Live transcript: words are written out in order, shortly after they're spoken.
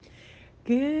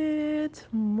Good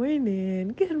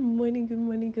morning. Good morning. Good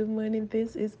morning. Good morning.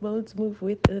 This is Boats Move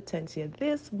with Attention.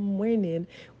 This morning,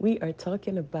 we are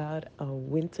talking about a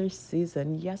winter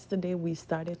season. Yesterday, we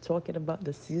started talking about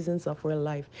the seasons of our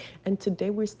life. And today,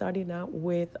 we're starting out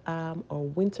with our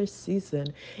winter season.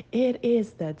 It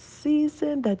is that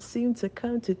season that seems to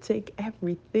come to take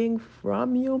everything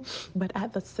from you. But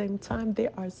at the same time,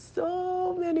 there are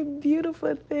so many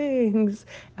beautiful things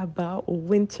about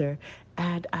winter.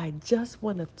 And I just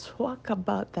want to talk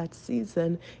about that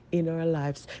season in our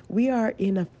lives. We are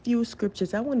in a few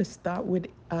scriptures. I want to start with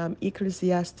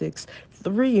Ecclesiastes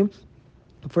 3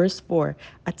 Verse 4,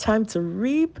 a time to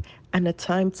reap and a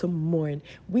time to mourn.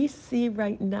 We see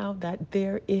right now that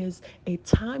there is a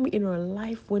time in our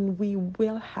life when we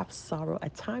will have sorrow, a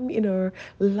time in our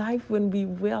life when we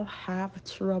will have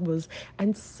troubles.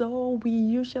 And so we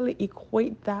usually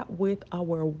equate that with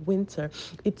our winter.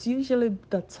 It's usually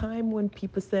the time when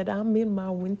people said, I'm in my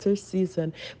winter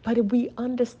season. But we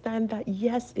understand that,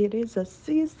 yes, it is a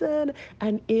season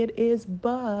and it is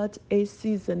but a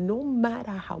season. No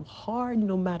matter how hard,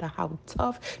 no matter how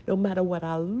tough, no matter what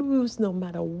I lose, no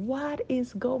matter what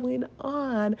is going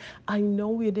on, I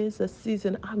know it is a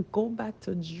season. I go back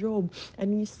to Job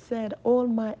and he said, all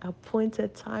my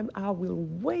appointed time, I will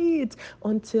wait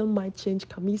until my change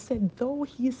come. He said, though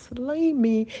he slay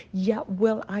me, yet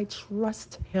will I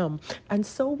trust him. And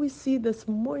so we see this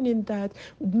morning that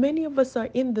many of us are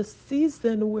in the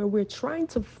season where we're trying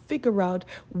to figure out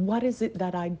what is it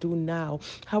that I do now?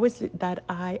 How is it that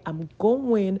I am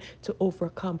going to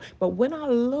overcome? But when I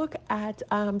look at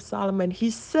Solomon, he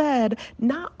said,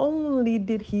 not only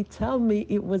did he tell me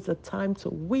it was a time to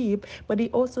weep, but he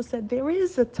also said there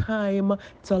is a time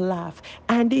to laugh.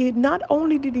 And not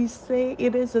only did he say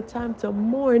it is a time to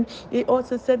mourn, he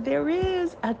also said there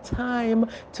is a time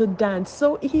to dance.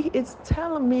 So he is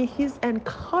telling me, he's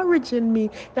encouraging me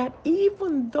that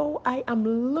even though I am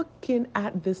looking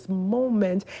at this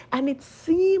moment and it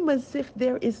seems as if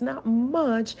there is not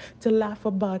much to laugh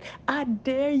about, I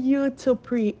dare you to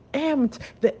preempt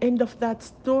the end of that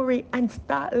story and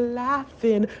start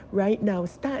laughing right now.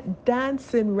 Start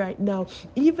dancing right now,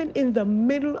 even in the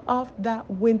middle of that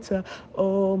winter.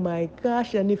 Oh my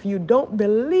gosh. And if you don't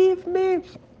believe me,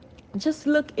 just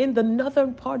look in the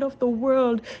northern part of the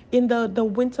world in the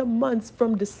winter months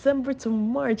from December to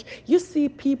March. You see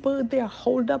people, they're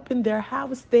holed up in their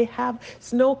house. They have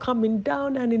snow coming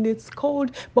down and it's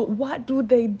cold. But what do?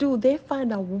 They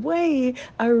find a way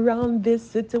around this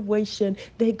situation.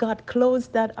 They got clothes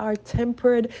that are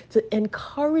tempered to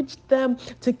encourage them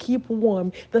to keep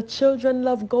warm. The children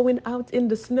love going out in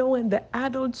the snow and the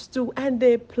adults too, and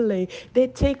they play. They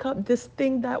take up this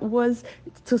thing that was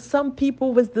to some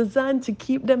people was designed to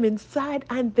keep them inside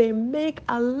and they make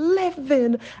a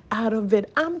living out of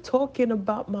it. I'm talking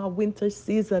about my winter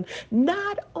season.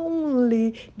 Not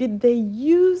only did they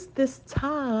use this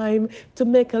time to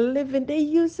make a living, they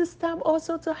use this time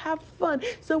also to have fun.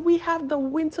 So we have the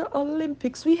Winter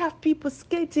Olympics, we have people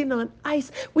skating on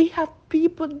ice, we have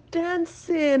people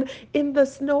dancing in the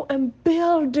snow and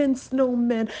building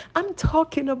snowmen. I'm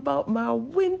talking about my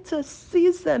winter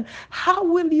season. How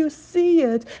will you see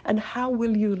it and how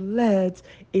will you let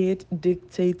it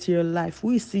dictate your life?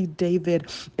 We see David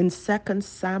in Second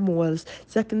Samuel's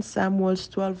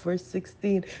 12 verse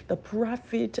 16. The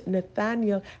prophet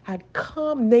Nathan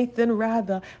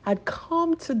rather, had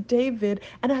come to David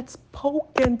and had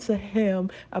spoken to him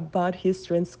about his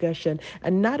transgression.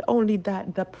 And not only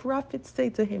that, the prophet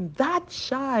said to him, that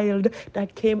child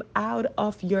that came out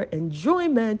of your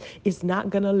enjoyment is not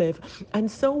going to live.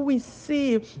 And so we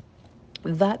see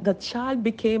that the child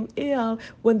became ill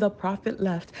when the prophet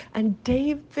left. And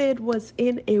David was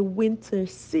in a winter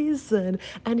season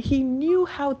and he knew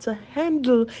how to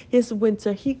handle his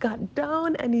winter. He got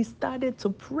down and he started to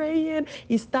pray in,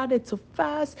 he started to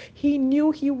fast. He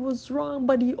knew he was wrong,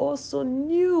 but he also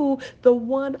knew the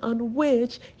one on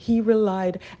which he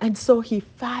relied. And so he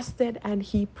fasted and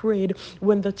he prayed.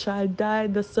 When the child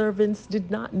died, the servants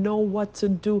did not know what to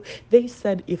do. They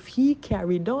said, if he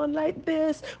carried on like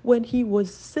this when he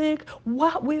was sick,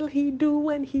 what will he do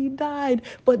when he died?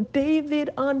 But David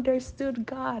understood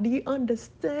God. He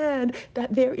understood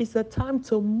that there is a time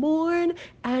to mourn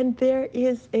and there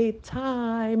is a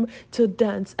time to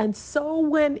dance. And so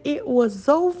when it was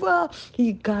over,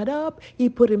 he got up, he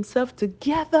put himself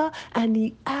together, and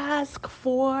he asked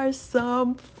for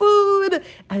some food.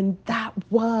 And that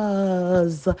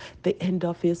was the end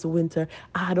of his winter.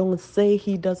 I don't say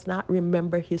he does not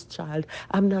remember his child.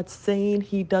 I'm not saying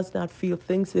he does not feel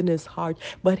things in his heart,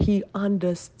 but he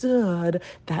understood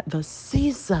that the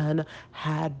season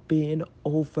had been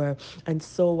over. And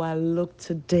so I look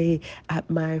today at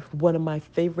my one of my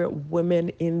favorite women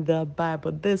in the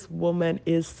Bible. This woman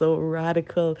is so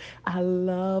radical. I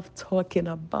love talking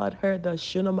about her, the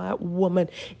Shunammite woman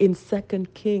in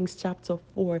Second Kings chapter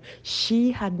 4.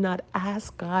 She had not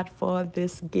asked God for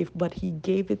this gift, but he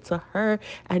gave it to her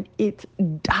and it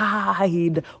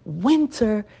died.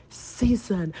 Winter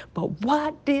season. But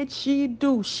what did she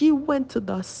do? She went to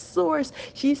the source.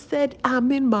 She said,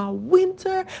 I'm in my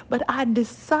winter, but I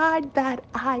decide that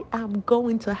I am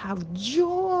going to have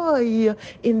joy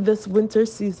in this winter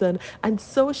season. And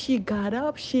so she got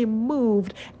up, she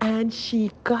moved, and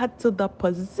she got to the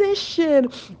position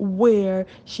where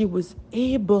she was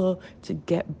able to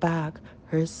get back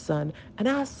her son. And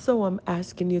I so I'm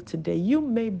asking you today, you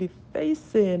may be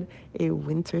facing a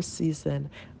winter season,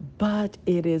 but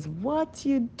it is what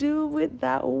you do with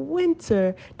that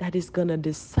winter that is going to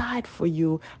decide for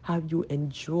you how you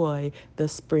enjoy the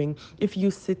spring. If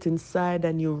you sit inside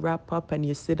and you wrap up and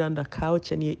you sit on the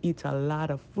couch and you eat a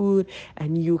lot of food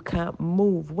and you can't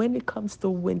move, when it comes to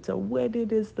winter, when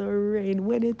it is the rain,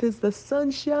 when it is the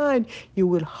sunshine, you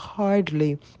will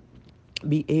hardly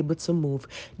be able to move.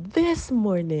 This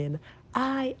morning,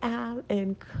 I am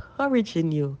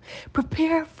encouraging you.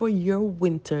 Prepare for your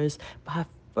winters by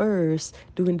first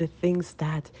doing the things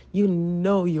that you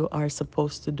know you are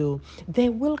supposed to do. They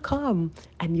will come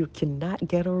and you cannot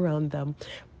get around them.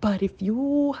 But if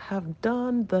you have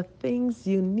done the things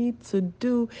you need to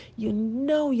do, you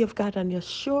know you've got an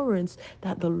assurance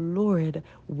that the Lord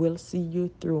will see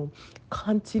you through.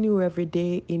 Continue every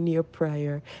day in your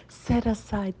prayer. Set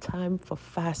aside time for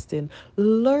fasting.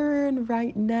 Learn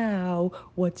right now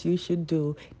what you should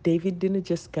do. David didn't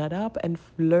just get up and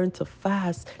learn to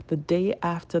fast the day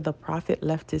after the prophet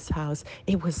left his house.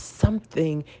 It was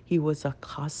something he was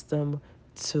accustomed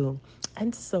to.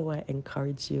 And so I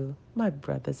encourage you, my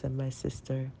brothers and my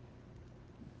sister,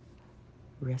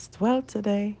 rest well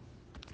today.